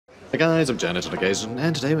Hey guys, I'm Janet on occasion,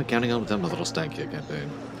 and today we're carrying on with the Mother Ostankya campaign.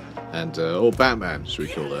 And, or Batman, should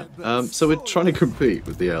we call her. So we're trying to compete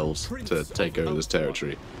with the elves to take over this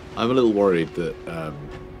territory. I'm a little worried that,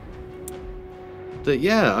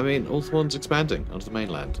 yeah, I mean, Ulthuan's expanding onto the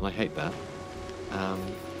mainland, and I hate that.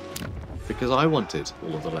 Because I wanted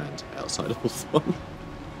all of the land outside of Ulthuan.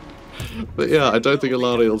 But yeah, I don't think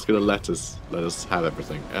Alariel's going to let us have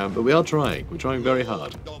everything. But we are trying. We're trying very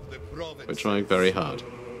hard. We're trying very hard.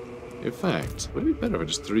 In fact, would it be better if I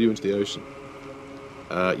just threw you into the ocean?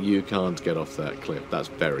 You can't get off that cliff. That's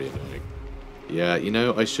very annoying. Yeah, you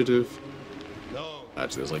know, I should have...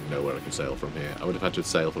 Actually, there's like nowhere I can sail from here. I would have had to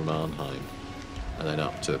sail from Arnheim and then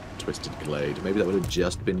up to Twisted Glade. Maybe that would have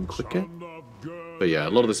just been quicker. But yeah, a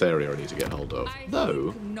lot of this area I need to get hold of.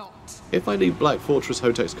 Though, if I leave Black Fortress,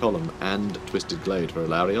 Hotek's Column, and Twisted Glade for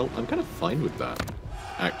Alariel, I'm kind of fine with that,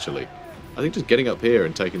 actually. I think just getting up here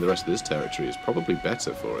and taking the rest of this territory is probably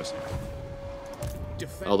better for us.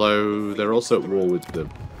 Although, they're also at war with the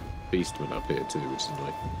Beastmen up here too, which is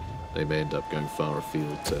annoying. They may end up going far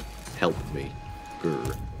afield to help me.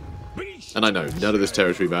 Grr. And I know, none of this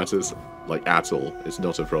territory matters, like, at all. It's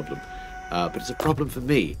not a problem. But it's a problem for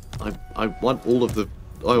me. I want all of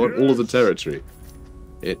the territory.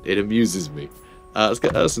 It amuses me. Let's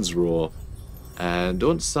get Urson's Roar. And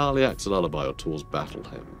don't Sarliak's Lullaby or Tor's Battle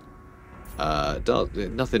Hymn.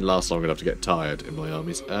 Nothing lasts long enough to get tired in my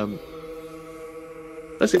armies.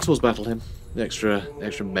 Let's get Tor's Battle Hymn. The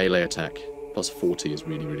extra melee attack. Plus 40 is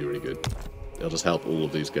really, really, really good. It'll just help all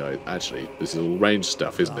of these guys. Actually, this is all range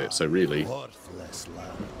stuff, isn't it? So really,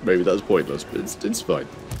 maybe that's pointless, but it's fine.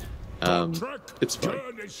 It's fine.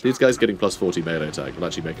 These guys getting plus 40 melee attack will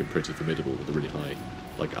actually make them pretty formidable with a really high,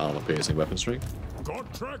 like, armor-piercing weapon strength.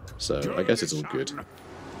 So, I guess it's all good.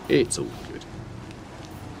 It's all good.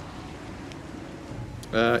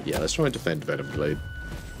 Yeah, let's try and defend Venom Blade.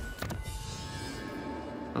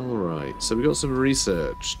 Alright, so we got some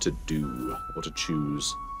research to do, or to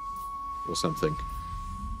choose, or something.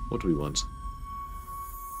 What do we want?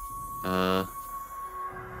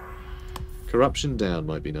 Corruption down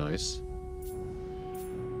might be nice.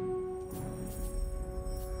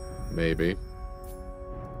 Maybe.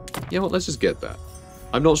 Yeah, well, let's just get that.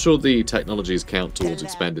 I'm not sure the technologies count towards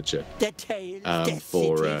expenditure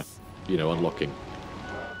for, you know, unlocking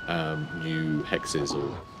new hexes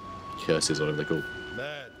or curses, whatever they're called.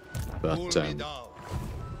 But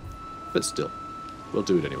still, we'll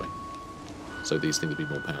do it anyway. So these things will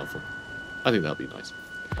be more powerful. I think that'll be nice.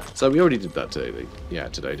 So we already did that today. Yeah,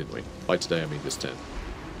 today, didn't we? By today, I mean this turn.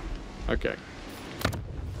 Okay.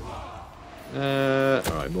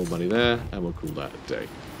 Alright, more money there, and we'll call that a day.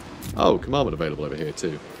 Oh, commandment available over here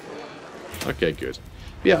too. Okay, good.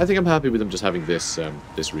 But yeah, I think I'm happy with them just having this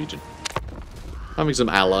this region. Having some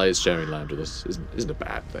allies sharing land with us isn't a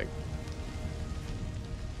bad thing.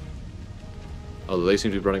 Although they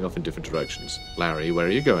seem to be running off in different directions. Larry, where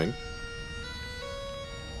are you going?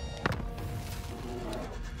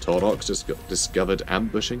 Torok just got discovered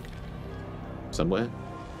ambushing somewhere.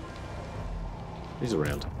 He's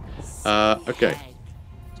around. Okay.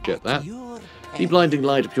 Let's get that. The blinding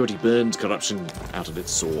light of purity burns corruption out of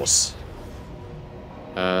its source.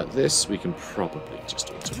 This we can probably just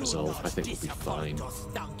auto-resolve. I think we'll be fine.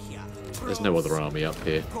 There's no other army up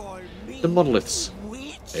here. The monoliths.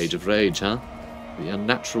 Age of Rage, huh? The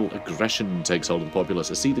unnatural aggression takes hold of the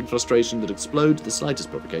populace, a seething frustration that explodes at the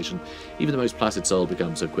slightest provocation. Even the most placid soul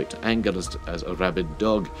becomes so quick to anger as a rabid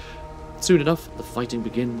dog. Soon enough, the fighting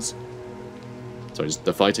begins. Sorry,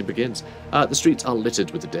 the fighting begins. The streets are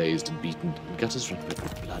littered with the dazed and beaten, and gutters run red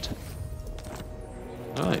with blood.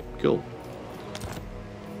 Alright, cool.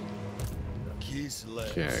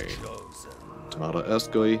 Okay. Tamara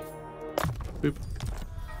Erskoi. Boop.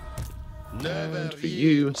 And for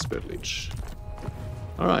you, Spirit Leech.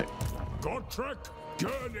 Alright.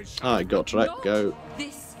 Alright, Gotrek, go.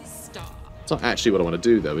 It's not actually what I want to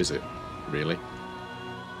do, though, is it? Really?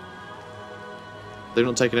 They've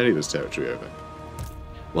not taken any of this territory over.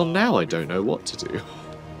 Well, now I don't know what to do.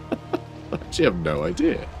 I actually have no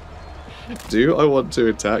idea. Do I want to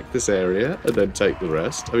attack this area and then take the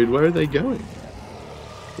rest? I mean, where are they going?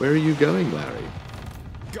 Where are you going, Larry?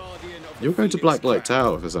 You're going to Blacklight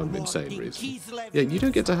Tower for some insane reason. Yeah, you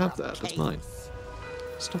don't get to have that. That's mine.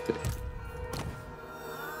 Stop it.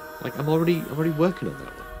 Like, I'm already working on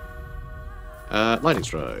that one. Lightning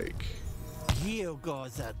Strike.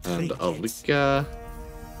 And Ulrika.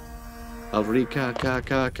 Ulrika,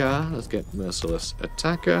 let's get Merciless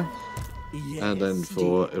Attacker. And then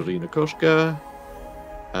for Irina Koshka,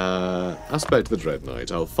 Aspect of the Dread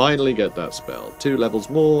Knight. I'll finally get that spell. 2 levels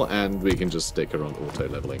more, and we can just stick her on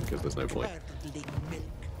auto-leveling, because there's no point.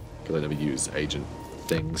 Because I never use agent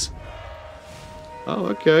things. Oh,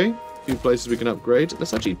 okay. A few places we can upgrade.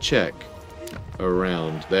 Let's actually check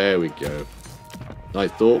around. There we go. I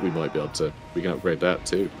thought we might be able to. We can upgrade that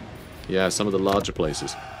too. Yeah, some of the larger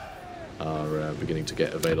places are beginning to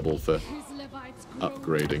get available for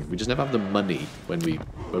upgrading. We just never have the money when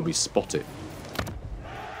we spot it.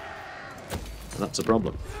 And that's a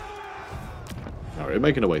problem. Alright, we're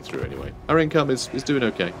making our way through anyway. Our income is doing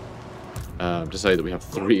okay. To say that we have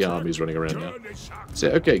 3 armies running around now. So,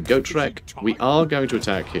 okay, Goat Trek. We are going to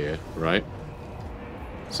attack here, right?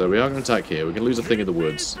 So we are going to attack here. We're going to lose a thing in the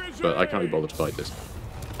woods, but I can't be bothered to fight this.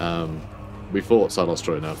 We fought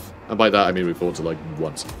Salostra enough. And by that I mean we fought her like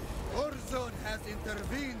once.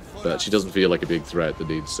 But she doesn't feel like a big threat that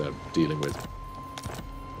needs dealing with.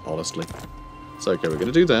 Honestly. So okay, we're going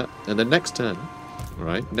to do that. And then next turn,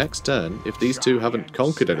 right? Next turn, if these two haven't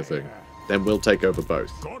conquered anything, then we'll take over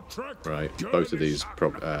both. Right? Both these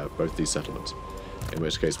settlements. In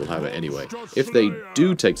which case we'll have it anyway. If they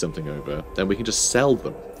do take something over, then we can just sell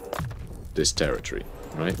them this territory.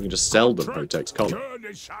 Right? We can just sell them Protect's column.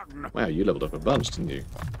 Wow, you leveled up a bunch, didn't you?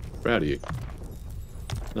 Proud of you.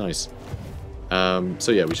 Nice.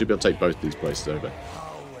 So yeah, we should be able to take both these places over.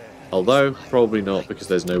 Although, probably not, because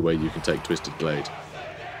there's no way you can take Twisted Glade.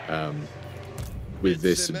 With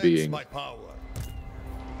this being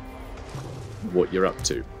what you're up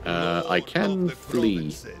to. I can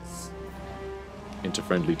flee into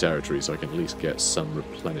friendly territory, so I can at least get some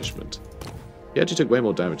replenishment. He actually took way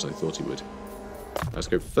more damage than I thought he would. Let's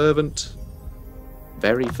go Fervent.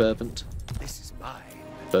 Very Fervent.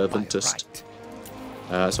 Ferventest.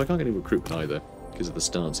 So I can't get any recruitment either, because of the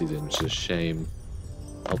stance he's in, which is a shame.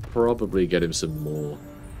 I'll probably get him some more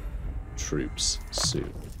troops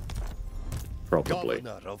soon. Probably.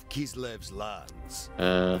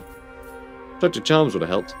 Dr. Charms would have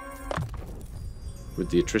helped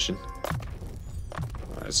with the attrition.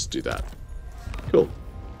 Right, let's do that. Cool.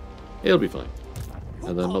 He'll be fine.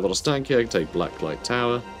 And then Mother Ostankya can take Blacklight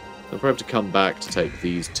Tower. I'll probably have to come back to take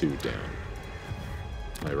these 2 down.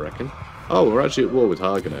 I reckon. Oh, we're actually at war with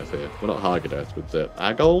Harganeth here. Well, not Harganeth, with the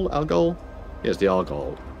Agol? Algol? Yes, the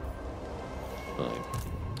Argol. Fine.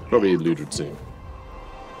 Probably Ludred soon.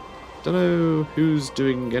 Don't know who's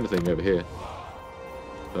doing anything over here.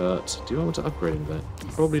 But, do I want to upgrade that?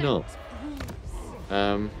 Probably not.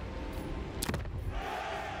 Can't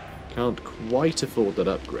quite afford that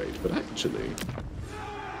upgrade, but actually,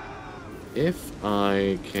 if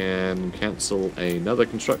I can cancel another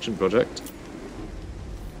construction project,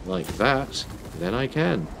 like that, then I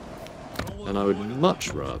can. And I would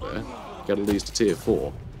much rather get at least a tier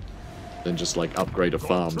 4 than just like upgrade a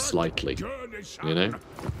farm slightly, you know?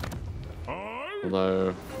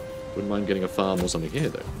 Although, wouldn't mind getting a farm or something here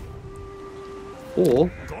though. Or,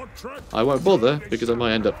 I won't bother because I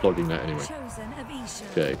might end up flogging that anyway.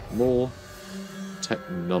 Okay, more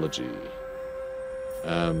technology.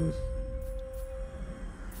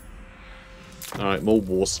 Alright, more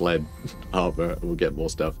war sled armor. We'll get more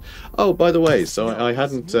stuff. Oh, by the way, so I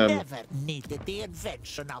hadn't I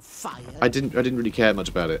didn't really care much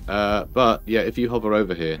about it. But yeah, if you hover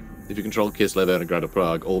over here, if you control Kislev and Grad of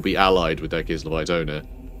Prague, or be allied with their Kislevite owner,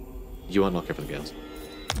 you unlock everything else.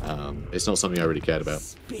 It's not something I really cared about.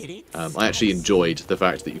 I actually enjoyed the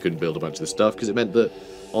fact that you couldn't build a bunch of this stuff, because it meant that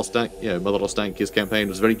Mother Ostankya's campaign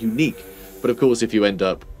was very unique. But of course, if you end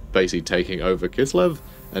up basically taking over Kislev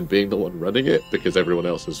and being the one running it, because everyone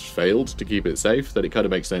else has failed to keep it safe, then it kind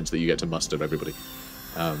of makes sense that you get to muster everybody.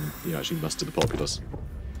 You actually muster the populace.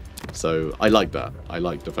 So I like that. I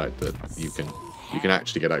like the fact that you can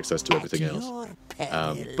actually get access to everything else.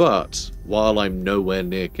 But while I'm nowhere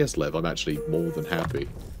near Kislev, I'm actually more than happy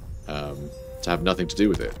to have nothing to do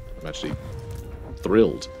with it. I'm actually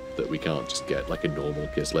thrilled that we can't just get like a normal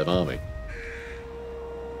Kislev army.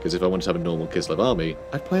 Because if I wanted to have a normal Kislev army,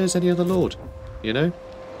 I'd play as any other lord, you know?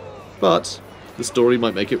 But the story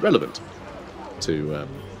might make it relevant to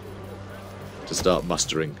start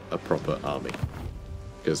mustering a proper army.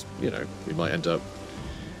 Because, you know, we might end up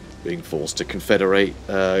being forced to confederate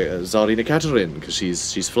Tsarina Catherine because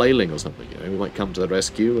she's flailing or something. You know, we might come to the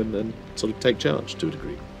rescue and then sort of take charge to a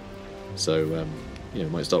degree. So, you know,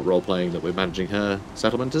 might start role-playing that we're managing her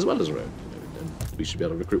settlement as well as our own. You know, and we should be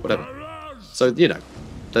able to recruit whatever. So, you know,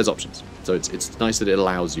 there's options. So it's nice that it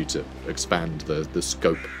allows you to expand the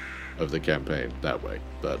scope of the campaign that way.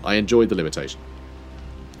 But I enjoyed the limitation.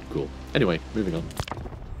 Cool. Anyway, moving on.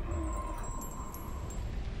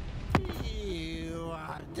 You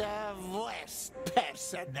are the worst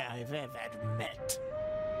person I've ever met.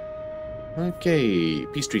 Okay,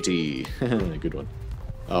 peace treaty. Good one.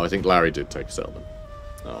 Oh, I think Larry did take a settlement.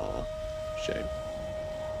 Oh, shame.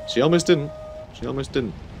 She almost didn't. She almost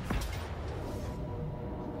didn't.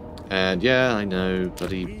 And yeah, I know,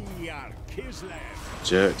 bloody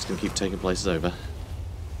jerks can keep taking places over.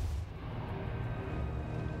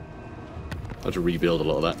 I have to rebuild a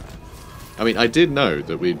lot of that. I mean, I did know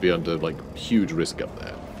that we'd be under, like, huge risk up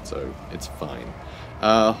there, so it's fine.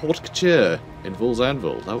 Haute couture in Vul's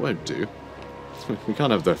Anvil. That won't do. We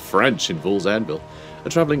can't have the French in Vul's Anvil. A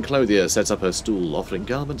travelling clothier sets up her stall, offering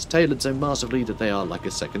garments tailored so masterfully that they are like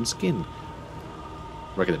a second skin.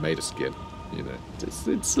 I reckon it made a skin. You know,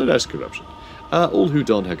 it's less corruption. All who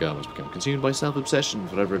don her garments become consumed by self-obsession,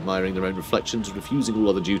 forever admiring their own reflections and refusing all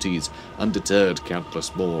other duties. Undeterred,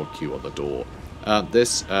 countless more queue on the door. I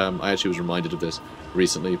actually was reminded of this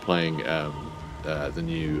recently playing the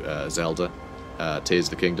new Zelda, Tears of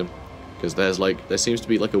the Kingdom, because there seems to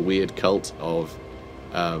be like a weird cult of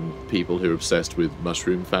people who are obsessed with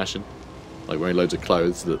mushroom fashion, like wearing loads of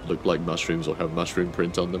clothes that look like mushrooms or have mushroom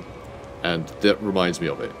print on them, and that reminds me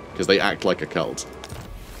of it because they act like a cult,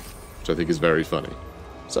 which I think is very funny.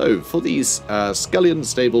 So for these scullion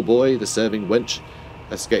stable boy, the serving wench,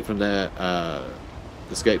 escape from their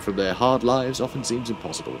hard lives often seems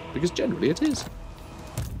impossible, because generally it is.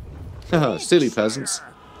 Silly peasants.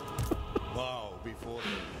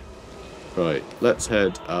 Right, let's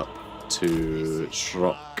head up to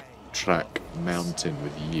Track Mountain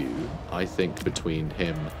with you. I think between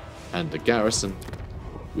him and the garrison,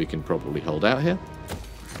 we can probably hold out here.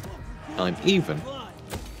 I'm even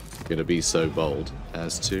going to be so bold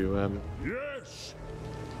as to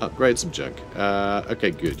upgrade some junk.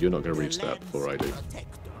 Okay, good. You're not going to reach that before I do.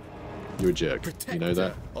 You're a jerk. You know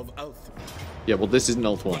that? Yeah, well, this isn't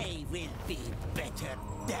Alt 1.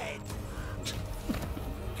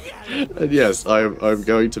 And yes, I'm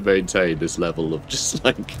going to maintain this level of just,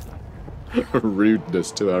 like,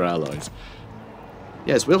 rudeness to our allies.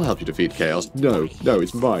 Yes, we'll help you defeat Chaos. No,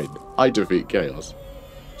 it's mine. I defeat Chaos.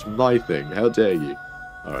 It's my thing. How dare you?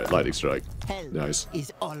 Alright, Lightning Strike. Nice.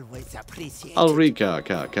 Is always appreciated. Ulrika,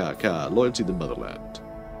 loyalty to the motherland.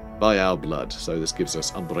 By our blood. So this gives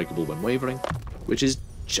us unbreakable when wavering, which is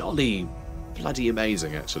jolly bloody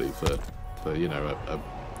amazing, actually, for you know, a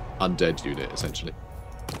undead unit, essentially.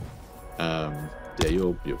 Yeah,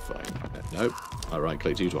 you're fine. Nope. I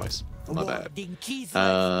right-clicked you twice. My bad.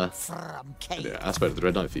 Yeah, I spoke to the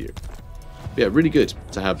Red Knight for you. But yeah, really good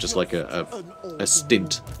to have just like a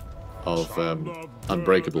stint of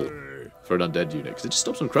unbreakable for an undead unit, because it just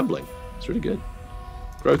stops them crumbling. It's really good.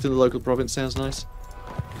 Growth in the local province sounds nice.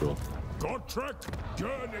 Cool.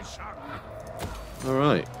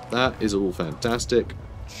 Alright, that is all fantastic.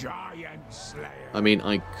 I mean,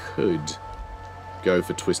 I could go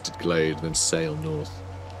for Twisted Glade and then sail north.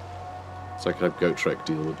 So I could have Goat Trek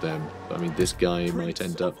deal with them. But I mean, this guy might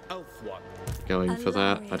end up going for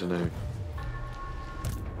that. I don't know.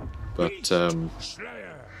 But,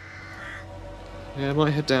 yeah, I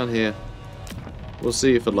might head down here. We'll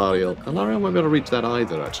see if Alariel won't be able to reach that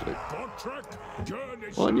either, actually.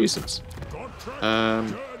 What a nuisance.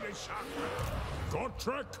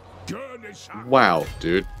 Wow,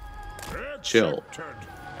 dude. Chill.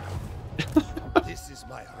 This is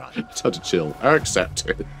my right. Time to chill.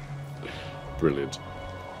 Accepted. Brilliant.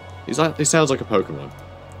 He sounds like a Pokemon.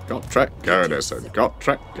 Got track Gurnison. Got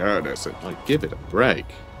track Gurnison. Like, give it a break.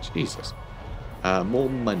 Jesus. More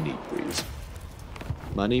money, please.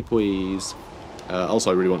 Money, please.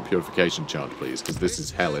 Also, I really want Purification Chant, please, because this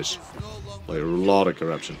is hellish. Like, a lot of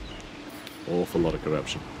corruption. Awful lot of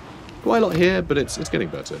corruption. Quite a lot here, but it's getting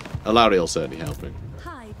better. Alariel's certainly helping.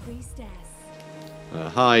 Hi, priestess.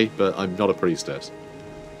 Hi, but I'm not a priestess.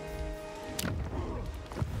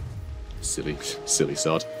 Silly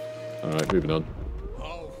sod. Alright, moving on.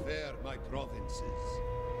 How fare my provinces?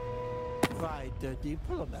 Quite a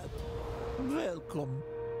diplomat. Welcome.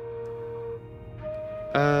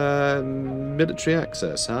 Military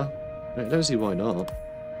access, huh? I don't see why not.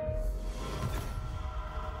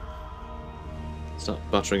 Start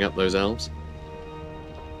buttering up those elves.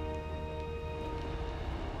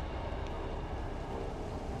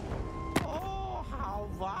 Oh, how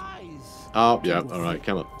wise. Oh, yeah, alright,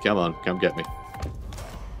 come on, come get me.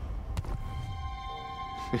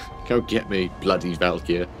 Go get me, bloody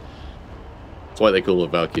Valkyr. That's why they call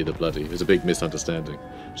it Valkyr the Bloody. There's a big misunderstanding.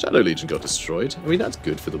 Shadow Legion got destroyed. I mean, that's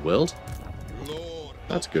good for the world.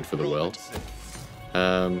 That's good for the world.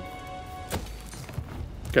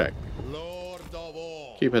 Okay.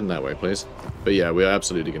 Keep heading that way, please. But yeah, we are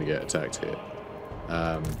absolutely going to get attacked here.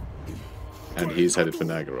 And he's headed for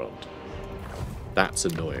Nagarond. That's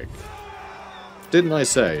annoying. Didn't I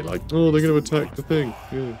say, like, oh, they're going to attack the thing?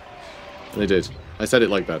 Yeah. And they did. I said it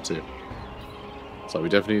like that too. So we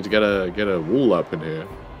definitely need to get a wall up in here.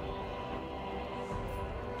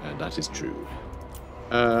 And that is true.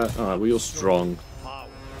 Alright, we're all strong.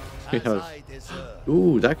 We have...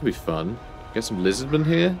 Ooh, that could be fun. Get some lizardmen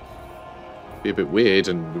here. Be a bit weird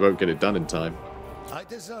and we won't get it done in time. I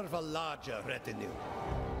deserve a larger retinue.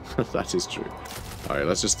 That is true. Alright,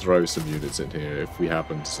 let's just throw some units in here if we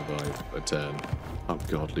happen to survive a turn. Oh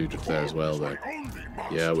god, Ludwig's there as well though.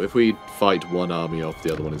 Yeah, if we fight one army off,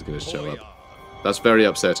 the other one is going to show up. That's very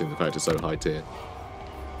upsetting, the fact it's so high tier.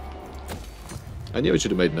 I knew I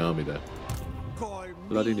should have made an army there.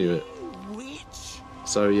 Bloody knew it.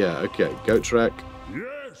 So yeah, okay, goat track.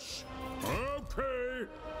 Yes. Okay.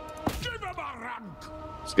 Give him a rank.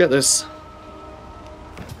 Let's get this.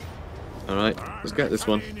 Alright, let's get this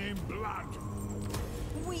one.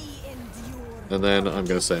 And then I'm going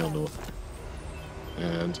to sail north.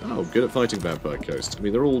 And, oh, good at fighting Vampire Coast. I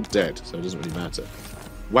mean, they're all dead, so it doesn't really matter.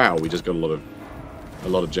 Wow, we just got a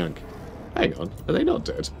lot of junk. Hang on, are they not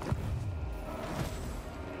dead?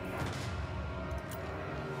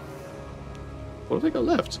 What have they got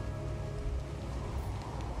left?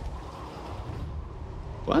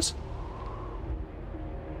 What?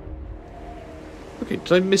 Okay,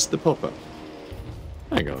 did I miss the pop-up?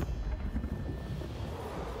 Hang on.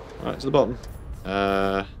 Alright, to the bottom.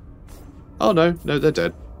 Oh no, they're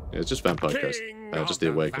dead. Yeah, it's just Vampire Coast. Just the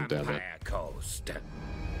Awakened down there.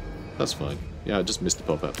 That's fine. Yeah, I just missed the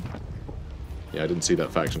pop-up. Yeah, I didn't see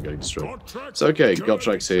that faction getting destroyed. So okay,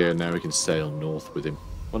 Gottschalk's here, now we can sail north with him.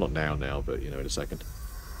 Well, not now, but, you know, in a second.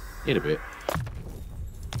 In a bit.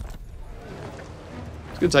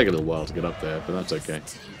 It's going to take a little while to get up there, but that's okay.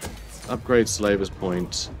 Upgrade Slaver's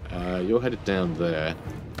Point. You're headed down there.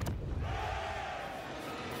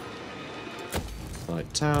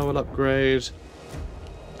 Light Tower will upgrade.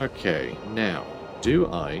 Okay, now, do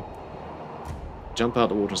I jump out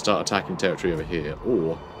the water and start attacking territory over here,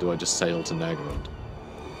 or do I just sail to Nagarond?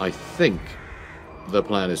 I think the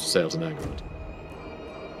plan is to sail to Nagarond.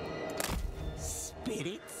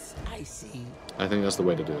 Spirits, I see. I think that's the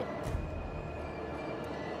way to do it.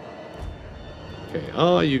 Okay,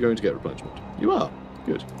 are you going to get replenishment? You are.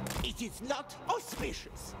 Good. It is not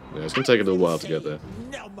auspicious. Yeah, it's going to take a little while to get there.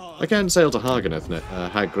 No more. I can sail to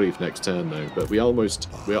Hagreef next turn though, but we are almost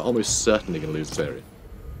certainly going to lose this area.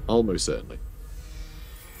 Almost certainly.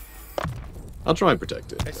 I'll try and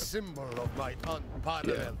protect it. A symbol of my unparalleled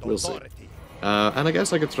Yeah, we'll see. authority. And I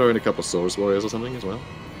guess I could throw in a couple of Saurus Warriors or something as well.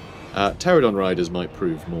 Pterodon Riders might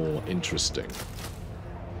prove more interesting.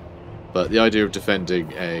 But the idea of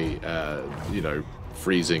defending a, you know,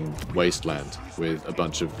 freezing wasteland with a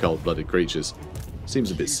bunch of cold-blooded creatures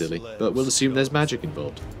seems a bit silly, but we'll assume there's magic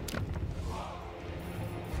involved.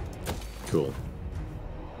 Cool.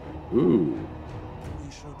 Ooh.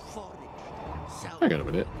 Hang on a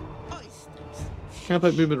minute.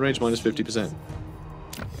 Campite movement range minus 50%.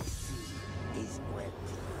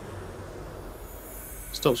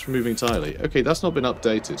 Stops from moving entirely. Okay, that's not been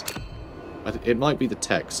updated. It might be the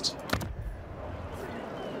text.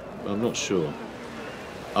 But I'm not sure.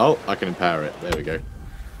 Oh, I can empower it. There we go.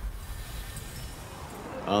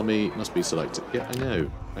 Army must be selected. Yeah, I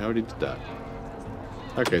know. I already did that.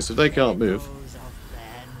 Okay, so if they can't move,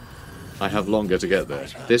 I have longer to get there.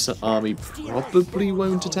 This army probably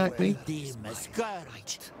won't attack me,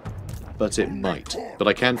 but it might. But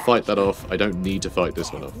I can fight that off. I don't need to fight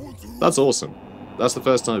this one off. That's awesome. That's the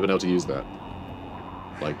first time I've been able to use that.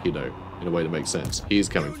 Like, you know, in a way that makes sense. He's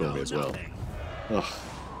coming for me as well. Ugh.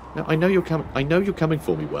 Now, I know you're coming. I know you're coming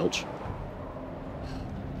for me, Welch.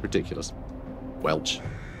 Ridiculous. Welch.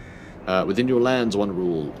 Within your lands, one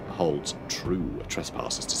rule holds true.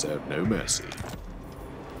 Trespassers deserve no mercy.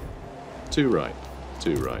 Too right.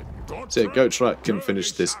 Too right. So yeah, Goatrap can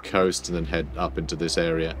finish this coast and then head up into this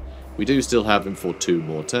area. We do still have him for 2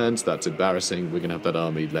 more turns. That's embarrassing. We're going to have that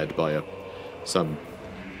army led by some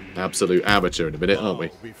absolute amateur in a minute, aren't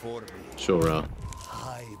we? Sure are.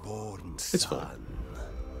 It's fine.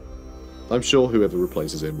 I'm sure whoever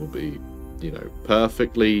replaces him will be, you know,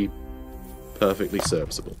 perfectly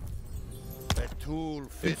serviceable.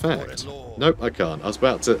 In fact, nope, I can't. I was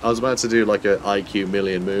about to do like a IQ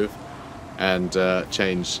million move and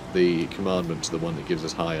change the commandment to the one that gives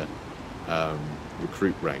us higher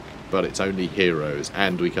recruit rank, but it's only heroes,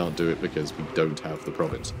 and we can't do it because we don't have the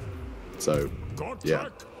province. So, yeah,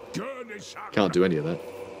 can't do any of that.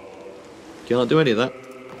 Can't do any of that.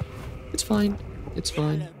 It's fine. It's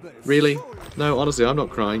fine. Really? No, honestly, I'm not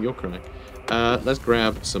crying. You're crying. Let's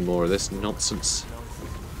grab some more of this nonsense.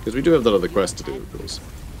 Because we do have that other quest to do, of course.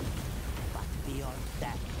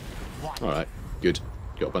 Alright, good.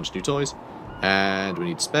 Got a bunch of new toys. And we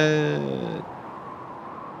need to spare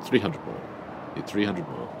 300 more. Need 300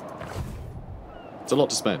 more. It's a lot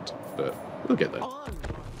to spend, but we'll get there. All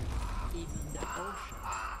in the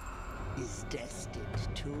ocean is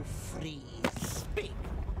destined to freeze. Speak.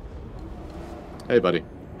 Hey, buddy.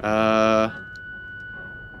 The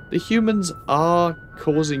humans are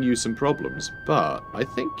causing you some problems, but I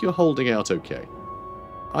think you're holding out okay.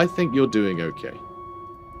 I think you're doing okay.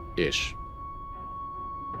 Ish.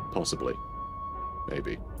 Possibly.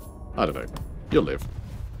 Maybe. I don't know. You'll live.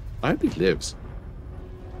 I hope he lives.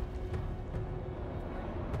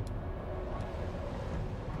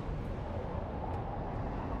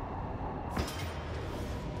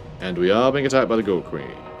 And we are being attacked by the Gore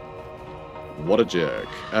Queen. What a jerk.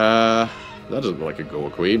 That doesn't look like a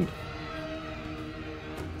Gore Queen.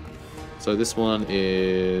 So this one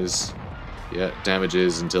is... yeah,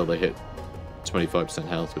 damages until they hit 25%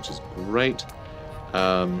 health, which is great.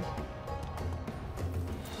 So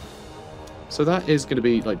that is going to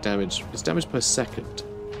be like damage. It's damage per second.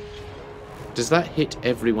 Does that hit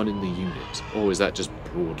everyone in the unit, or is that just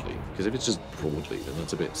broadly? Because if it's just broadly, then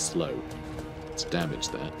that's a bit slow. It's damage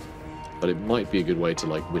there, but it might be a good way to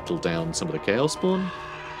like whittle down some of the chaos spawn,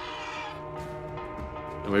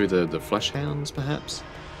 or maybe the flesh hounds, perhaps.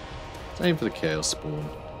 Let's aim for the chaos spawn.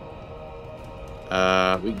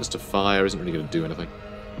 Weakness to fire isn't really going to do anything.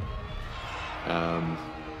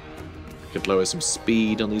 Could lower some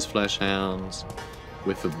speed on these flesh hounds.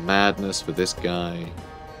 Whiff of madness for this guy.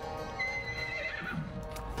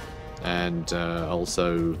 And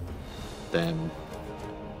also them.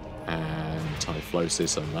 And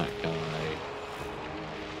Typhlosis on that guy.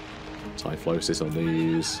 Typhlosis on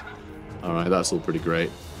these. Alright, that's all pretty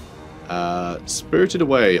great. Spirited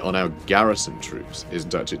Away on our garrison troops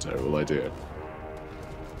isn't actually a terrible idea.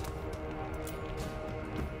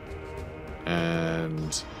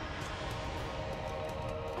 And...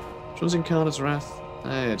 was Incarnate's Wrath?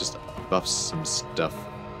 Just buffs some stuff.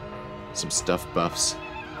 Some stuff buffs.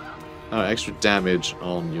 Oh, extra damage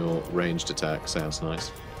on your ranged attack. Sounds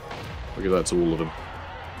nice. We'll give that to all of them.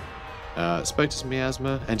 Spectre's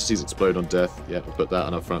Miasma. Entities explode on death. Yeah, we'll put that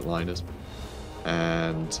on our frontliners.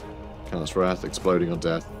 And Incarnate's Wrath exploding on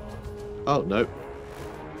death. Oh, no.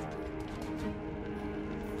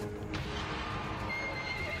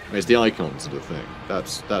 It's the icons of the thing.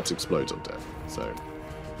 That's explodes on death. So...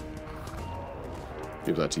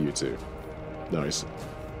 give that to you too. Nice.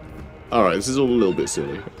 Alright, this is all a little bit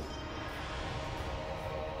silly.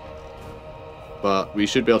 But we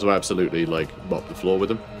should be able to absolutely, like, mop the floor with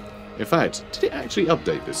them. In fact, did it actually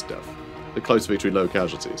update this stuff? The close victory, low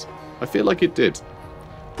casualties? I feel like it did.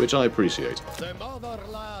 Which I appreciate.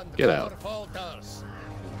 Get out.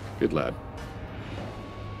 Good lad.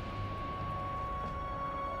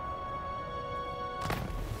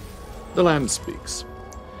 The land speaks.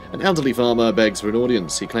 An elderly farmer begs for an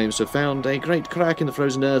audience. He claims to have found a great crack in the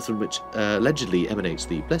frozen earth from which allegedly emanates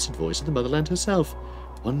the blessed voice of the motherland herself.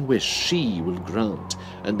 One wish she will grant,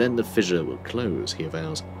 and then the fissure will close, he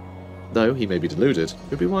avows. Though he may be deluded, it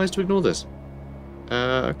would be wise to ignore this.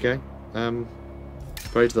 Okay.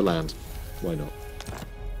 Pray to the land. Why not?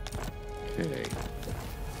 Okay.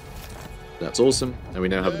 That's awesome, and we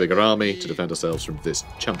now have a bigger army to defend ourselves from this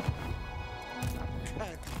chump.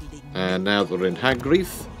 And now that we're in hag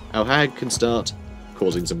grief, our hag can start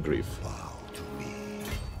causing some grief.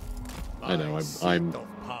 I know,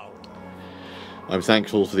 I'm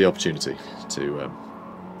thankful for the opportunity to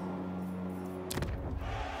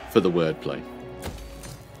for the wordplay.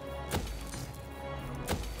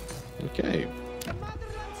 Okay.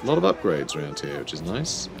 A lot of upgrades around here, which is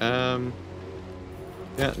nice. Yeah,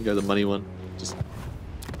 I'll go the money one. Just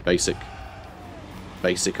basic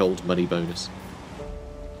old money bonus.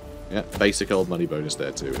 Yeah, basic old money bonus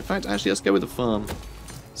there too. In fact, actually, let's go with the farm,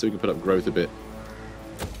 so we can put up growth a bit.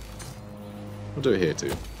 We'll do it here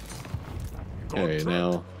too. Okay,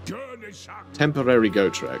 now temporary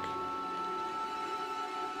goat track.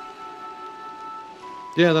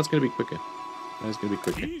 Yeah, that's going to be quicker. That's going to be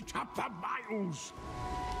quicker.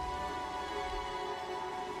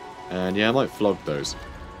 And yeah, I might flog those.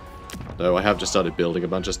 Though I have just started building a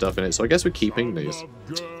bunch of stuff in it, so I guess we're keeping these.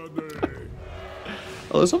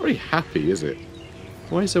 Oh, it's not very happy, is it?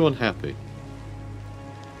 Why are you so unhappy?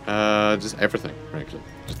 Just everything, frankly.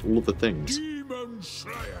 Just all of the things.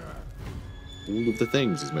 All of the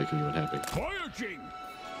things is making you unhappy.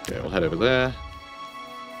 Okay, we'll head over there.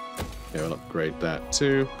 Okay, we'll upgrade that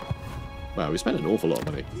too. Wow, we spent an awful lot of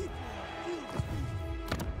money.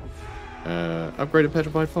 Upgrade a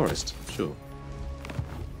petrified forest. Sure.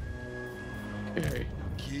 Okay.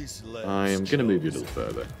 I am going to move you a little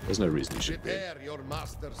further. There's no reason you should be.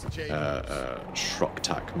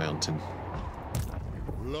 Shroktak Mountain.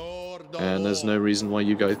 And there's no reason why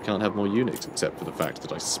you guys can't have more units, except for the fact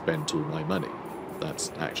that I spent all my money.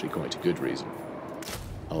 That's actually quite a good reason.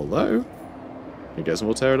 Although, you get some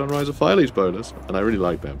more Pterodon Rise of Fire Leech bonus, and I really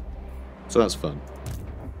like them. So that's fun.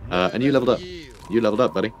 And you leveled up. You leveled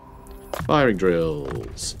up, buddy. Firing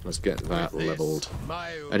drills. Let's get that leveled.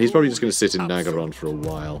 And he's probably just going to sit in Nagaron for a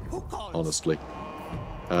while, honestly.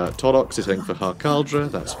 Torox is heading for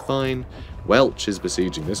Harkaldra, that's fine. Welch is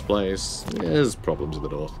besieging this place. There's problems in the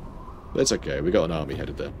north. But it's okay, we got an army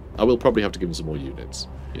headed there. I will probably have to give him some more units,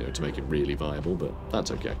 you know, to make it really viable, but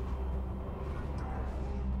that's okay.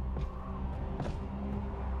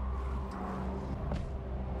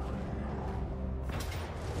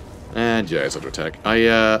 And yeah, it's under attack.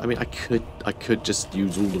 I mean, I could just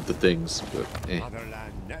use all of the things, but eh.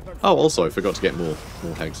 Oh, also, I forgot to get more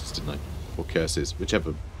hexes, didn't I? Or curses,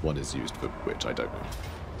 whichever one is used for which, I don't know.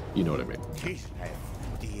 You know what I mean.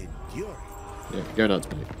 Yeah, go nuts,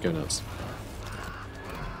 mate. Go nuts.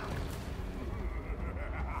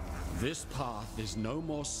 This path is no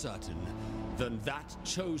more certain than that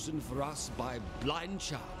chosen for us by blind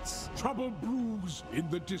chance. Trouble brews in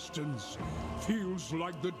the distance. Feels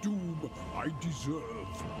like the doom I deserve.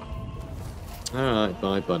 Alright,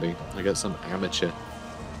 bye, buddy. I got some amateur.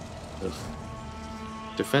 Ugh.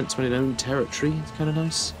 Defense when in own territory. It's kind of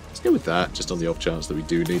nice. Let's go with that, just on the off chance that we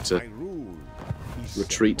do need to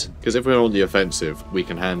retreat. Because if we're on the offensive, we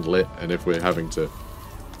can handle it. And if we're having to...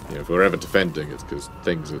 You know, if we're ever defending, it's because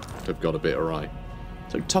things have gone a bit awry.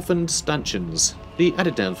 So, toughened stanchions. The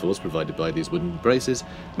added downforce provided by these wooden braces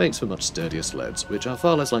makes for much sturdier sleds, which are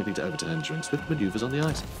far less likely to overturn during swift manoeuvres on the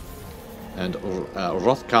ice. And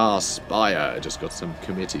Rothkar Spire just got some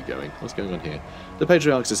committee going. What's going on here? The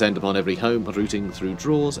patriarchs descend upon every home, rooting through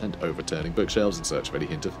drawers and overturning bookshelves in search of any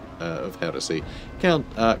hint of heresy.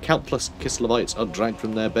 Countless Kislevites are dragged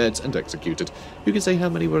from their beds and executed. Who can say how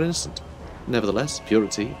many were innocent? Nevertheless,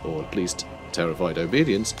 purity, or at least terrified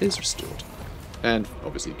obedience, is restored. And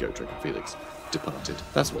obviously Gotrek and Felix departed.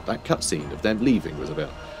 That's what that cutscene of them leaving was about.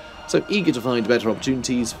 So, eager to find better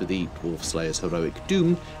opportunities for the Dwarf Slayer's heroic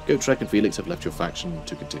doom, Gotrek and Felix have left your faction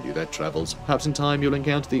to continue their travels. Perhaps in time you'll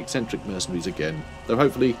encounter the eccentric mercenaries again, though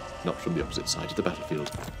hopefully not from the opposite side of the battlefield.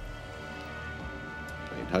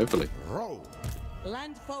 I mean, hopefully.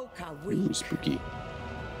 Ooh, spooky.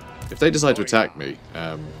 If they decide to attack me,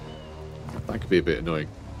 that could be a bit annoying.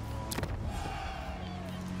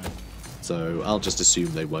 So I'll just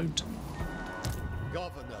assume they won't.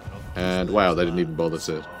 And wow, they didn't even bother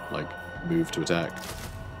to, like, move to attack.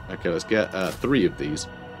 Okay, let's get 3 of these.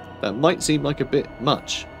 That might seem like a bit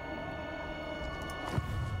much.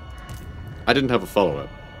 I didn't have a follow-up.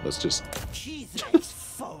 Let's just...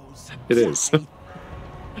 It is.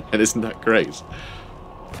 And isn't that great?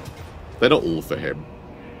 They're not all for him.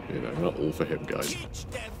 You know, not all for him, guys.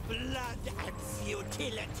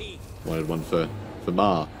 Wanted one for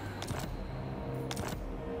Ma.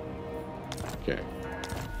 Okay.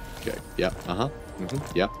 Okay. Yep. Uh-huh.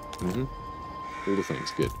 Mm-hmm. Yep. Mm-hmm. All the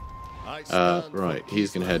things. Good. Right.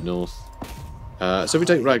 He's going to head north. So if we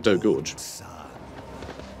take Ragdow Gorge,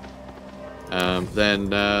 then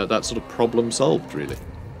that's sort of problem solved, really.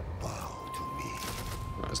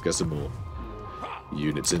 Right, let's get some more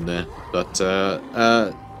units in there. But,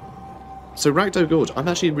 so Ragdow Gorge, I'm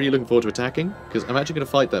actually really looking forward to attacking, because I'm actually going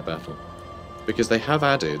to fight that battle. Because they have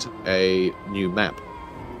added a new map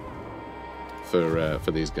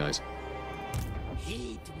for these guys.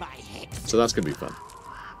 So that's going to be fun.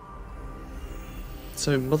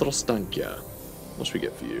 So, Mother Ostankya. What should we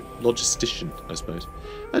get for you? Logistician, I suppose.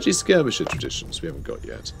 Actually, Skirmisher Traditions we haven't got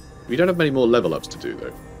yet. We don't have many more level ups to do,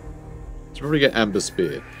 though. So probably get Amber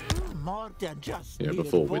Spear. You know,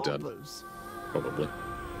 before we're done. Probably.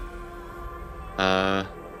 Yeah,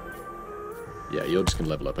 you're just going to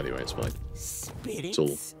level up anyway, it's fine.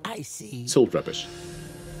 It's all rubbish.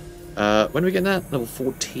 When are we getting that? Level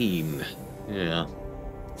 14. Yeah.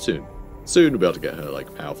 Soon. Soon we'll be able to get her,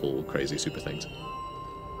 like, powerful, crazy super things.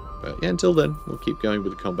 But yeah, until then, we'll keep going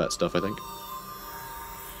with the combat stuff, I think.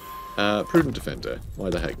 Prudent Defender. Why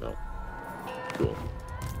the heck not? Cool.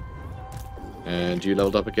 And you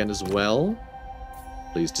leveled up again as well.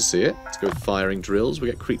 Pleased to see it. Let's go with firing drills. We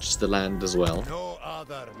get creatures to land as well. No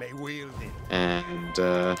other may wield it.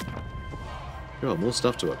 And, got more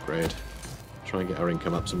stuff to upgrade. Try and get our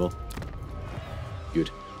income up some more.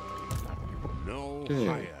 Good.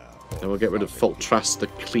 Okay. Then we'll get rid of Foltras the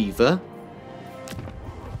Cleaver.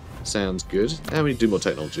 Sounds good. And we need to do more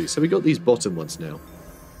technology. So we got these bottom ones now.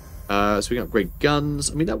 So we can upgrade guns.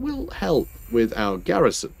 I mean, that will help with our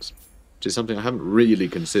garrisons, which is something I haven't really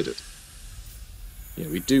considered. Yeah,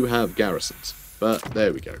 we do have garrisons, but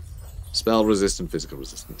there we go. Spell resist and physical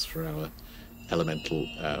resistance for our elemental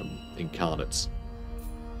incarnates.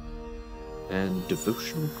 And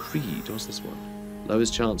Devotional Creed, what's this one?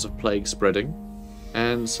 Lowest chance of plague spreading.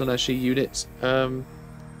 And Slaneshi units,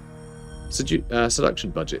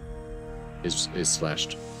 seduction budget is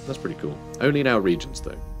slashed. That's pretty cool. Only in our regions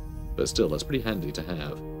though. But still, that's pretty handy to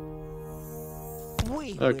have.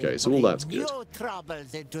 Okay, so all that's good.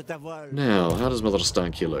 Now, how does Mother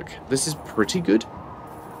Ostankya look? This is pretty good.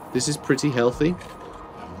 This is pretty healthy.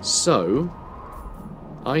 So,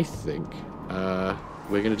 I think we're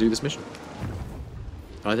going to do this mission.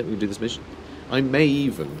 I think we can do this mission. I may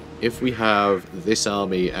even, if we have this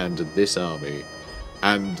army and this army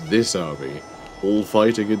and this army all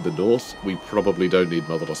fighting in the north, we probably don't need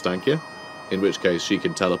Mother Ostankya. In which case she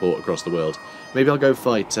can teleport across the world. Maybe I'll go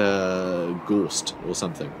fight Gorst or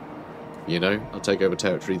something. You know, I'll take over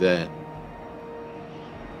territory there.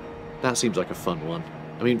 That seems like a fun one.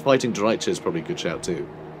 I mean, fighting Dreicha is probably a good shout too.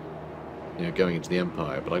 You know, going into the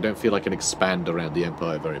Empire, but I don't feel I can expand around the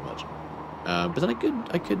Empire very much. But then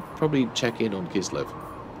I could probably check in on Kislev.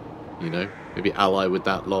 You know, maybe ally with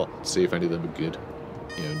that lot, see if any of them are good.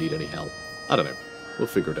 You know, need any help. I don't know. We'll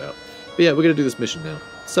figure it out. But yeah, we're going to do this mission now.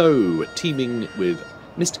 So, teaming with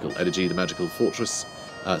mystical energy, the magical fortress...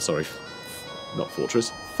 sorry, not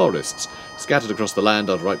fortress, forests. Scattered across the land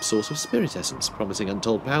are a ripe source of spirit essence, promising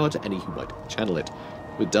untold power to any who might channel it.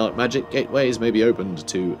 With dark magic, gateways may be opened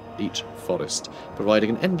to each forest,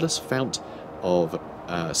 providing an endless fount of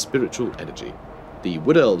spiritual energy. The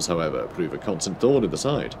Wood Elves, however, prove a constant thorn in the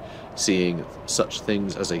side. Seeing such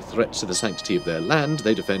things as a threat to the sanctity of their land,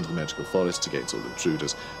 they defend the magical forests against all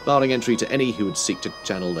intruders, barring entry to any who would seek to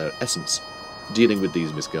channel their essence. Dealing with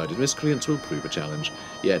these misguided miscreants will prove a challenge,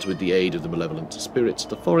 yet with the aid of the malevolent spirits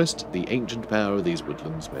of the forest, the ancient power of these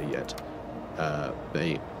woodlands may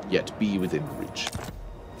yet be within reach.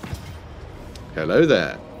 Hello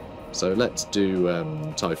there. So let's do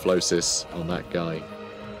Typhlosis on that guy.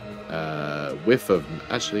 Whiff of...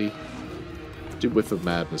 Actually, do Whiff of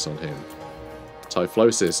Madness on him.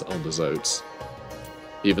 Typhlosis on the Zotes.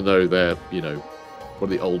 Even though they're, you know, one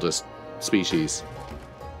of the oldest species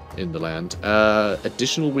in the land.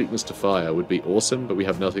 Additional weakness to fire would be awesome, but we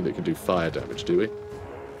have nothing that can do fire damage, do we?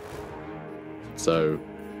 So,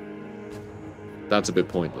 that's a bit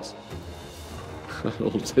pointless.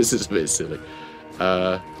 This is a bit silly.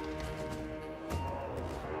 Oh,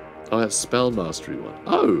 that's Spell Mastery one.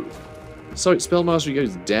 Oh! Sorry, Spell Mastery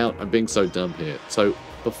goes down. I'm being so dumb here. So,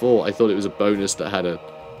 before, I thought it was a bonus that had a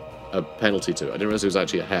penalty to it. I didn't realize it was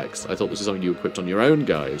actually a hex. I thought this was something you equipped on your own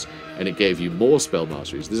guys, and it gave you more Spell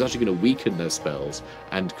Masteries. This is actually going to weaken their spells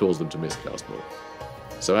and cause them to miscast more.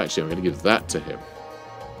 So actually, I'm going to give that to him,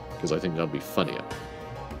 because I think that'll be funnier.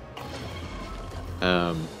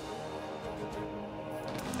 And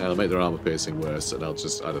I'll make their armor piercing worse, and I'll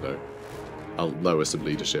just, I don't know, I'll lower some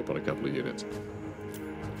leadership on a couple of units.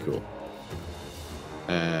 Cool.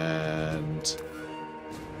 And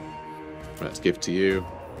let's give to you.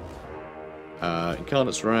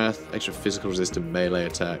 Incarnate's Wrath, extra physical resistant melee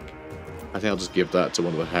attack. I think I'll just give that to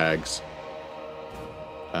one of the hags.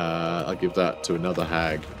 I'll give that to another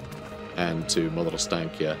hag and to Mother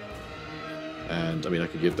Ostankya. And I mean, I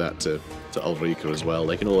could give that to Ulrika as well.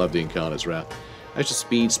 They can all have the Incarnate's Wrath. Extra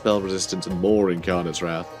speed, spell resistance, and more Incarnate's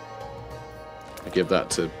Wrath. I give that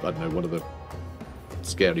to, I don't know, one of the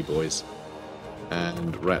scary boys.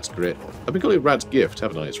 And Rat's Grit. I've been calling it Rat's Gift,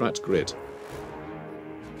 haven't I? It's Rat's Grit.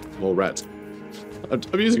 More Rat's...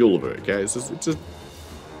 I'm using all of it, okay? It's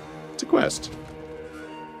a quest.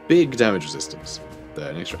 Big damage resistance. There,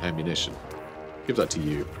 an extra ammunition. Give that to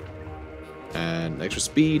you. And extra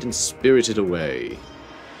speed and Spirited Away.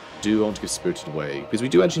 Do want to give Spirited Away, because we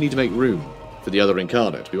do actually need to make room for the other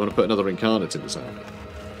Incarnate. We want to put another Incarnate in this army.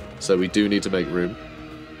 So we do need to make room.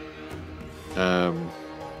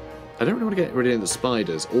 I don't really want to get rid of any of the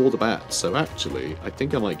spiders or the bats, so actually, I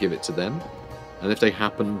think I might give it to them. And if they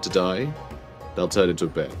happen to die, they'll turn into a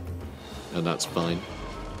bear. And that's fine.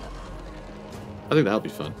 I think that'll be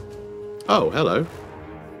fun. Oh, hello.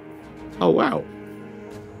 Oh, wow.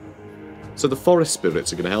 So the forest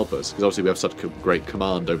spirits are going to help us, because obviously we have such great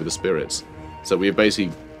command over the spirits. So we have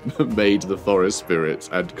basically made the forest spirits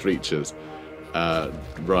and creatures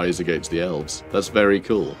rise against the elves. That's very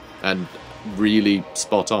cool. And really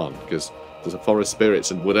spot on, because the forest spirits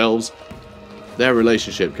and wood elves, their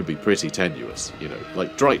relationship can be pretty tenuous, you know,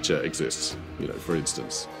 like Dreicha exists, you know, for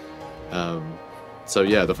instance. So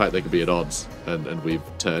yeah, the fact they can be at odds, and we've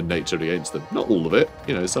turned nature against them. Not all of it,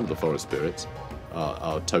 you know, some of the forest spirits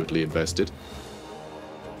are totally invested.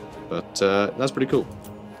 But that's pretty cool.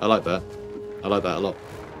 I like that. I like that a lot.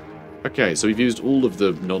 Okay, so we've used all of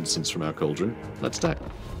the nonsense from our cauldron. Let's attack.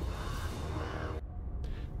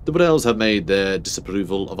 The Brels have made their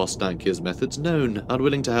disapproval of Ostankya's methods known.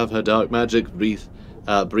 Unwilling to have her dark magic breach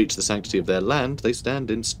the sanctity of their land, they stand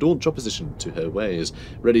in staunch opposition to her ways,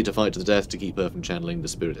 ready to fight to the death to keep her from channeling the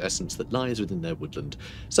spirit essence that lies within their woodland.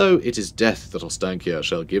 So it is death that Ostankya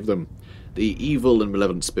shall give them. The evil and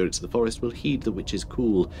malevolent spirits of the forest will heed the witch's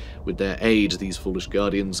call. With their aid, these foolish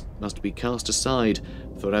guardians must be cast aside,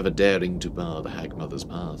 forever daring to bar the Hag Mother's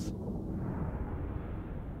path.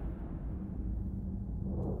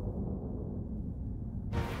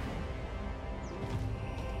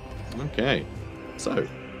 Okay, so,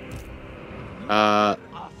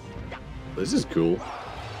 this is cool.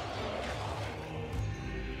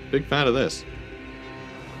 Big fan of this.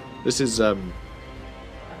 This is the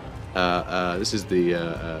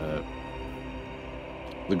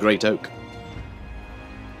Great Oak.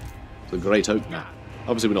 The Great Oak map.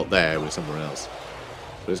 Obviously we're not there, we're somewhere else.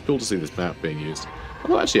 But it's cool to see this map being used.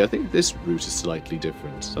 Although actually I think this route is slightly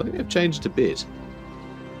different. So I think they've changed a bit.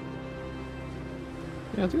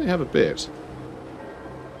 Yeah, I think they have a bit.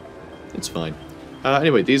 It's fine.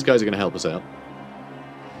 Anyway, these guys are going to help us out.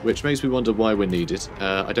 Which makes me wonder why we're needed.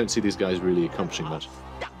 I don't see these guys really accomplishing much.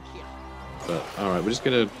 But, alright, we're just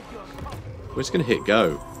going to hit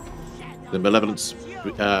go. The malevolent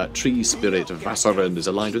tree spirit of Vassaran is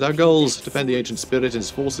aligned with our goals. Defend the ancient spirit and his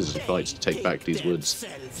forces as he fights to take back these woods.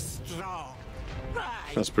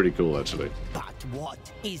 That's pretty cool, actually. But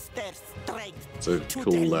what is their strength? It's a to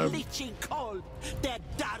cool, their leeching cold, their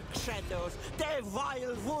dark shadows, their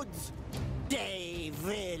vile woods. They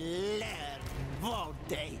will learn, won't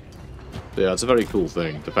they? Yeah, it's a very cool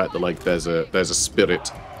thing. The fact that like there's a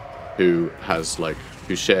spirit who has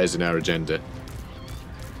who shares in our agenda.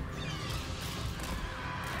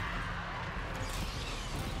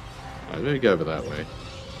 Alright, let me go over that way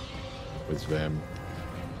with them.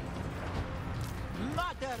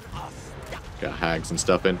 Mother Ostankya. Got hags and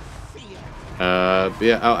stuff in. But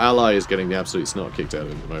yeah, our ally is getting the absolute snot kicked out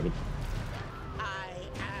of him at the moment. I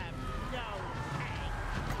am no hag.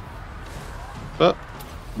 But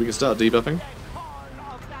we can start debuffing.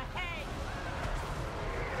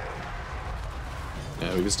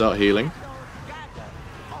 Yeah, we can start healing.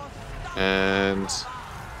 And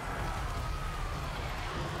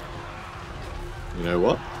you know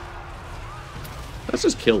what? Let's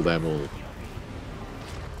just kill them all.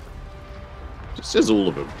 Just all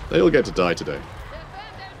of them. They all get to die today.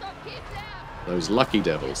 Those lucky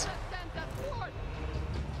devils.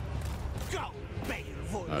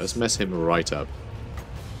 Alright, let's mess him right up.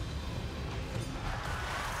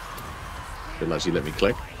 It'll actually let me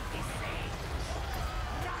click.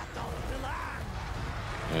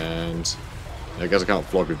 And I guess I can't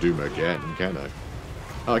Flock of Doom again, can I?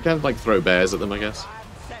 Oh, I can like throw bears at them, I guess.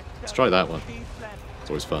 Let's try that one. It's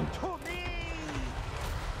always fun.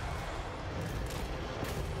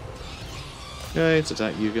 Okay, let's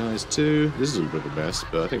attack you guys too. This is a little bit of a mess,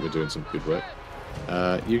 but I think we're doing some good work.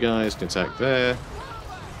 You guys can attack there.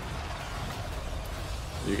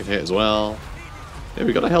 You can hit as well. Yeah,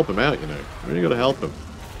 we got to help him out, you know. We really got to help him.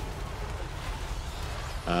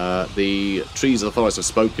 The trees of the forest have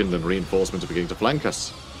spoken, and reinforcements are beginning to flank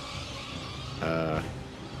us.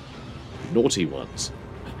 Naughty ones.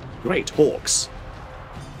 Great hawks.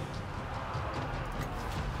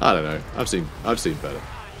 I don't know. I've seen better.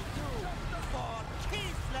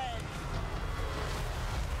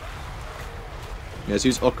 Yeah, let's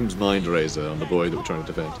use Occam's Mind Razor on the boy that we're trying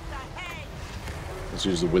to defend. Let's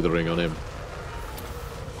use the Withering on him.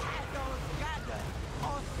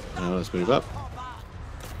 Now let's move up.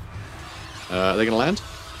 Are they going to land?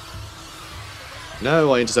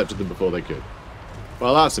 No, I intercepted them before they could.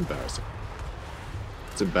 Well, that's embarrassing.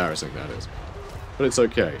 It's embarrassing, that is. But it's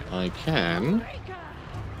okay. I can,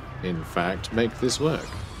 in fact, make this work.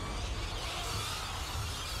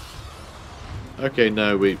 Okay,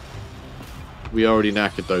 no, we already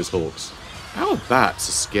knackered those hawks. Our bats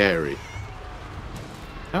are scary.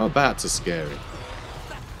 Our bats are scary.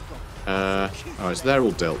 Alright, so they're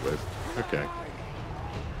all dealt with. Okay.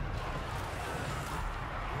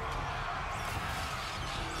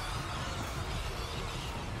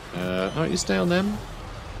 Alright, you stay on them,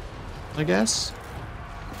 I guess.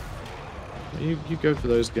 You go for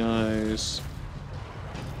those guys.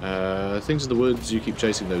 Things in the woods, you keep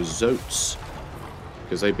chasing those Zotes,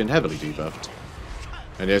 because they've been heavily debuffed.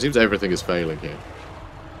 And yeah, it seems everything is failing here.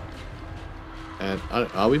 And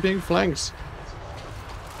are we being flanked?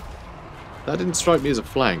 That didn't strike me as a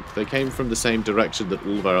flank. They came from the same direction that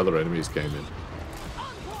all of our other enemies came in.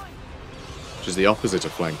 Which is the opposite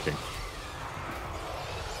of flanking.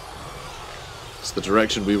 It's the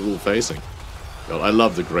direction we were all facing. God, I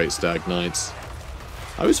love the Great Stag Knights.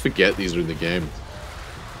 I always forget these are in the game.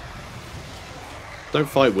 Don't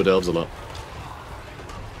fight Wood Elves a lot.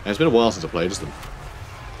 And it's been a while since I played as them.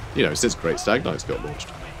 You know, since Great Stag Knights got launched.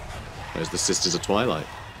 There's the Sisters of Twilight.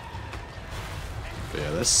 But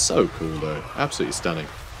yeah, they're so cool though. Absolutely stunning.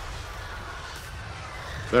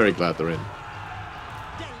 Very glad they're in.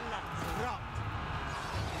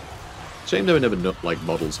 Shame there were never like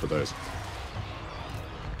models for those.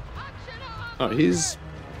 Oh, he's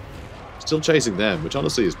still chasing them, which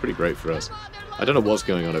honestly is pretty great for us. I don't know what's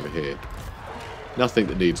going on over here. Nothing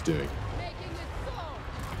that needs doing.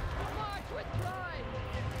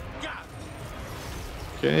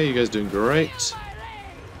 Okay, you guys doing great.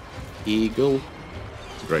 Eagle.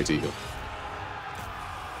 It's a great eagle.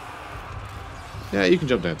 Yeah, you can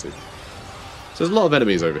jump down too. So there's a lot of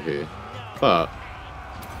enemies over here, but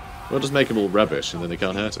we'll just make them all rubbish and then they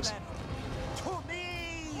can't hurt us.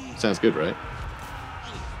 Sounds good, right?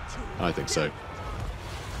 I think so.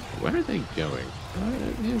 Where are they going?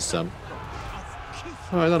 Here's some.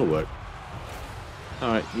 Alright, that'll work.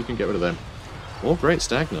 Alright, you can get rid of them. More Great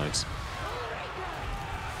Stag Knights.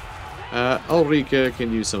 Ulrika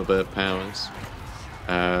can use some of her powers.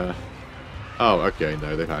 Oh, okay,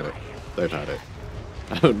 no, they've had it. They've had it.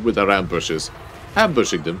 With their ambushes.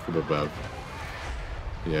 Ambushing them from above.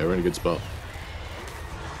 Yeah, we're in a good spot.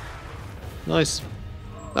 Nice.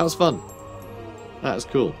 That was fun. That was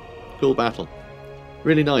cool. Cool battle.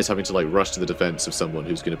 Really nice having to, like, rush to the defense of someone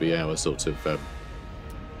who's going to be our sort of,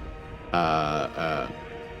 I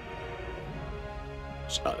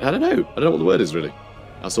don't know what the word is, really.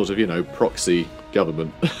 Our sort of, you know, proxy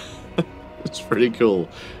government. It's pretty cool.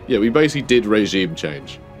 Yeah, we basically did regime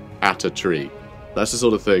change at a tree. That's the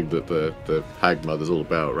sort of thing that the Hag Mother's all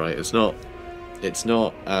about, right? It's not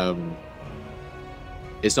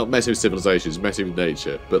messing with civilizations, messing with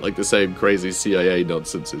nature, but like the same crazy CIA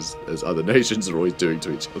nonsense as other nations are always doing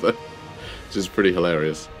to each other. Which is pretty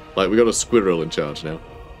hilarious. Like, we got a squirrel in charge now.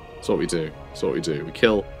 That's what we do. That's what we do. We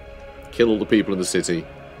kill all the people in the city,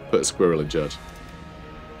 put a squirrel in charge.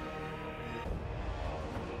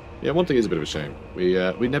 Yeah, one thing is a bit of a shame.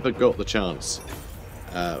 We never got the chance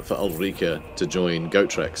for Ulrika to join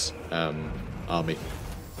Gotrek's army.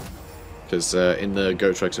 Because in the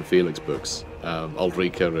Gotrek and Felix books,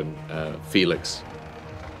 Ulrika and Felix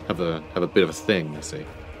have a bit of a thing, you see.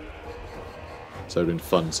 So in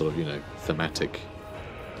fun, sort of, you know, thematic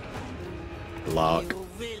lark.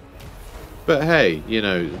 But hey, you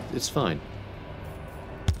know, it's fine.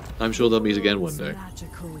 I'm sure they'll meet again one day.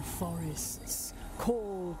 Magical forests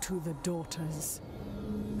call to the daughters,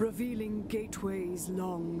 revealing gateways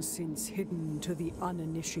long since hidden to the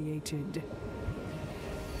uninitiated.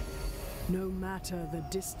 No matter the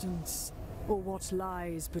distance or what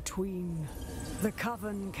lies between, the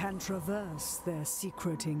Coven can traverse their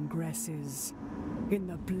secret ingresses in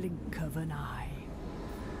the blink of an eye.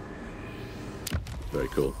 Very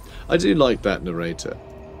cool. I do like that narrator.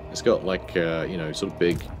 It's got like, you know, sort of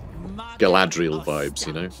big Galadriel vibes,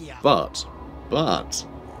 you know. But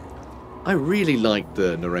I really liked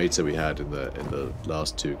the narrator we had in the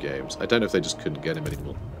last two games. I don't know if they just couldn't get him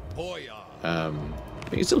anymore.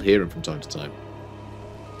 You can still hear him from time to time.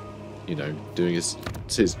 You know, doing his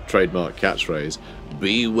trademark catchphrase.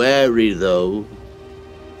 Be wary, though.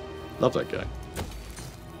 Love that guy.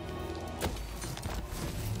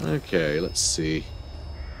 Okay, let's see.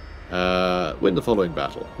 Win the following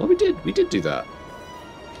battle. Well, we did do that.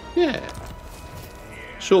 Yeah.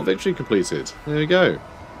 Short victory completed. There we go.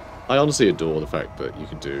 I honestly adore the fact that you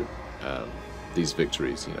can do these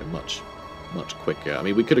victories, you know, much quicker. I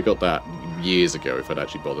mean, we could have got that years ago if I'd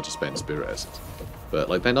actually bothered to spend Spirit Essence. But,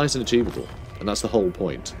 like, they're nice and achievable. And that's the whole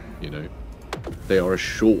point, you know. They are a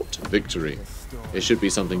short victory. It should be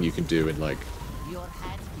something you can do in, like,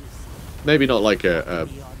 maybe not like a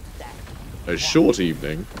short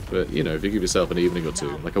evening, but, you know, if you give yourself an evening or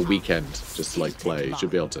two, like a weekend, just to, like, play, you should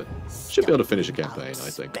be able to finish a campaign, I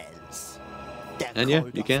think. And yeah,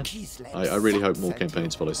 you can. I really hope more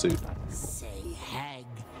campaigns follow suit.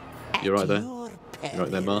 You're right there. You're right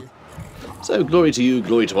there, Ma. So, glory to you,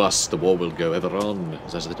 glory to us, the war will go ever on,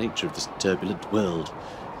 as is the nature of this turbulent world.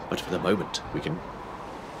 But for the moment, we can...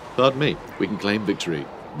 Pardon me, we can claim victory.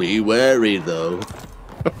 Be wary, though.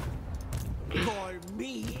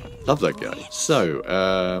 Love that guy. So,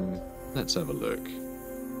 let's have a look.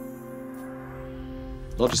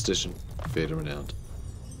 Logistician, Theatre Renowned.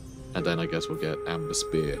 And then I guess we'll get Amber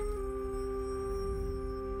Spear.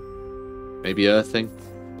 Maybe Earthing?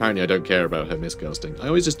 Apparently I don't care about her miscasting. I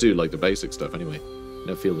always just do, like, the basic stuff anyway.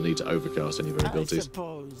 Don't feel the need to overcast any of her I abilities.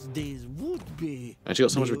 suppose these would be And she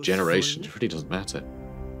got so much useful. regeneration, it really doesn't matter.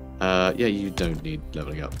 Yeah, you don't need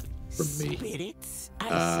leveling up from me. Spirits, I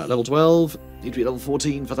see. Level 12, need to be level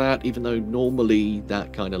 14 for that, even though normally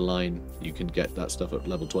that kind of line, you can get that stuff at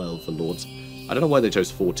level 12 for Lords. I don't know why they chose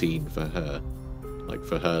 14 for her, like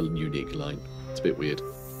for her unique line. It's a bit weird.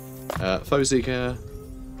 Foe Seeker,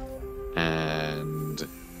 and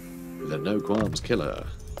the No Qualms Killer.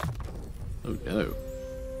 Oh no.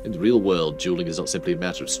 In the real world, dueling is not simply a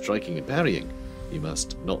matter of striking and parrying. You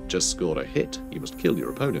must not just score a hit, you must kill your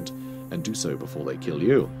opponent, and do so before they kill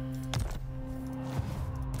you.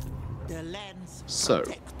 The lens So,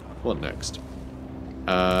 protector. what next?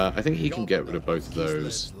 I think he can get rid of both of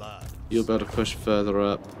those. You'll be able to push further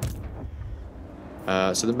up.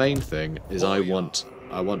 So the main thing is I want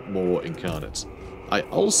more incarnates. I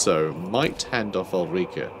also might hand off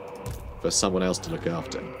Ulrika for someone else to look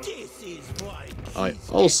after. This is why I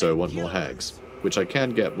also want more hags, which I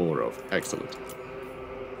can get more of. Excellent.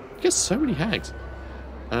 I get so many hags.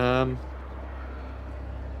 Don't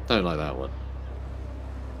like that one.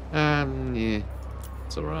 Yeah,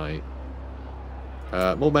 it's alright.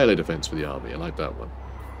 More melee defense for the army. I like that one.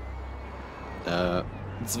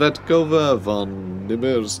 Zvetkova von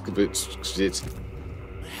Nimerskovich.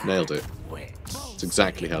 Nailed it. That's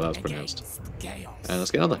exactly how that's pronounced. And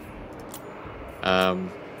let's get another.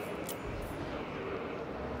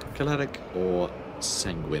 Choleric or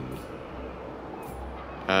Sanguine?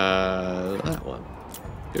 That one.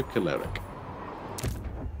 Go Choleric.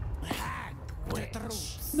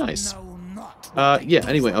 Nice. Yeah,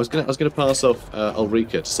 anyway, I was gonna pass off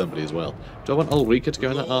Ulrika to somebody as well. Do I want Ulrika to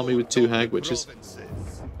go in that army with 2 hag witches?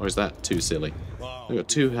 Or is that too silly? We've got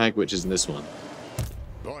 2 hag witches in this one.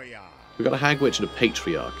 We've got a hag witch and a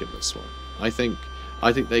patriarch in this one. I think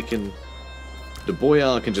they can... The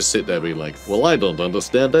boyar can just sit there and be like, well, I don't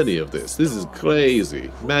understand any of this. This is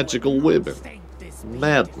crazy. Magical women.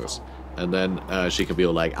 Madness. And then she can be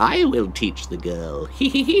all like, I will teach the girl.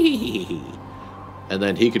 And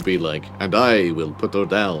then he could be like, and I will put her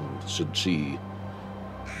down should she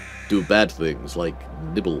do bad things like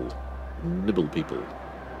nibble people.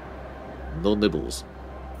 No nibbles.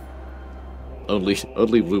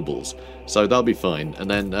 Only rubles. So that'll be fine. And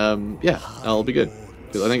then, yeah, that'll be good.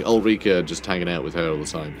 Because I think Ulrika just hanging out with her all the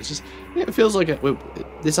time. It's just, yeah, it feels like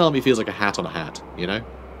this army feels like a hat on a hat, you know?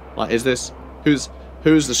 Like, is this, who's the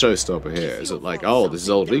showstopper here? Is it like, oh, this is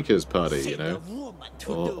Ulrika's party, you know?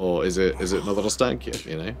 Or is it Mother Ostankya,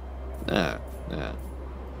 you know?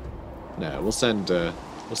 Nah, we'll send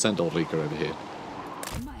Ulrika over here.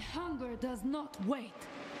 My hunger does not wait.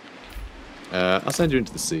 I'll send you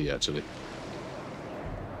into the sea, actually.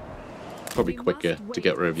 Probably quicker to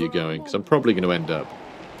get wherever you're going, because I'm probably going to end up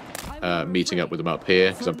meeting up with them up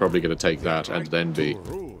here, because I'm probably going to take that and then be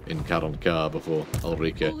in Karon Kar before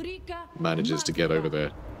Ulrika manages to get over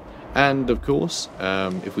there. And, of course,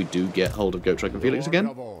 if we do get hold of Goatrek and Felix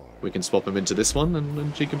again, we can swap them into this one,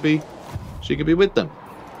 and she can be with them.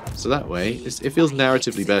 So that way, it feels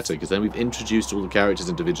narratively better, because then we've introduced all the characters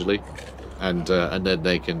individually, and then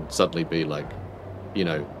they can suddenly be like, you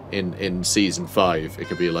know, in season 5, it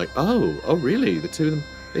could be like, oh really, the two of them,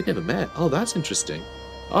 they never met. Oh, that's interesting.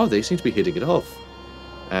 Oh, they seem to be hitting it off.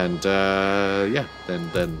 And yeah,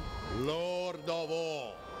 then Lord of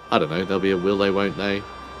all. I don't know, there'll be a will they, won't they.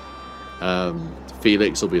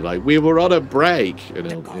 Felix will be like, we were on a break, and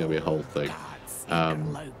it'll be a whole thing.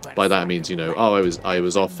 By that means, you know, oh, I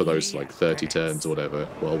was off for those like 30 turns or whatever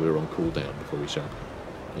while we were on cooldown before we shot,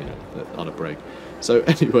 you know, on a break. So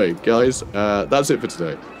anyway, guys, that's it for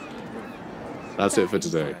today. That's it for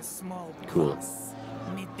today. Cool.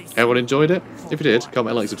 Everyone enjoyed it? If you did,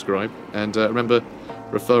 comment, like, subscribe, and remember,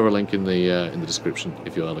 refer a link in the description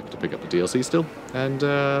if you are looking to pick up the DLC still. And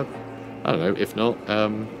I don't know, if not,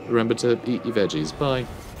 remember to eat your veggies. Bye.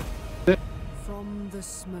 From the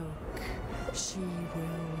smoke, she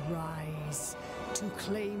will rise to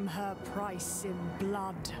claim her price in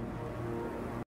blood.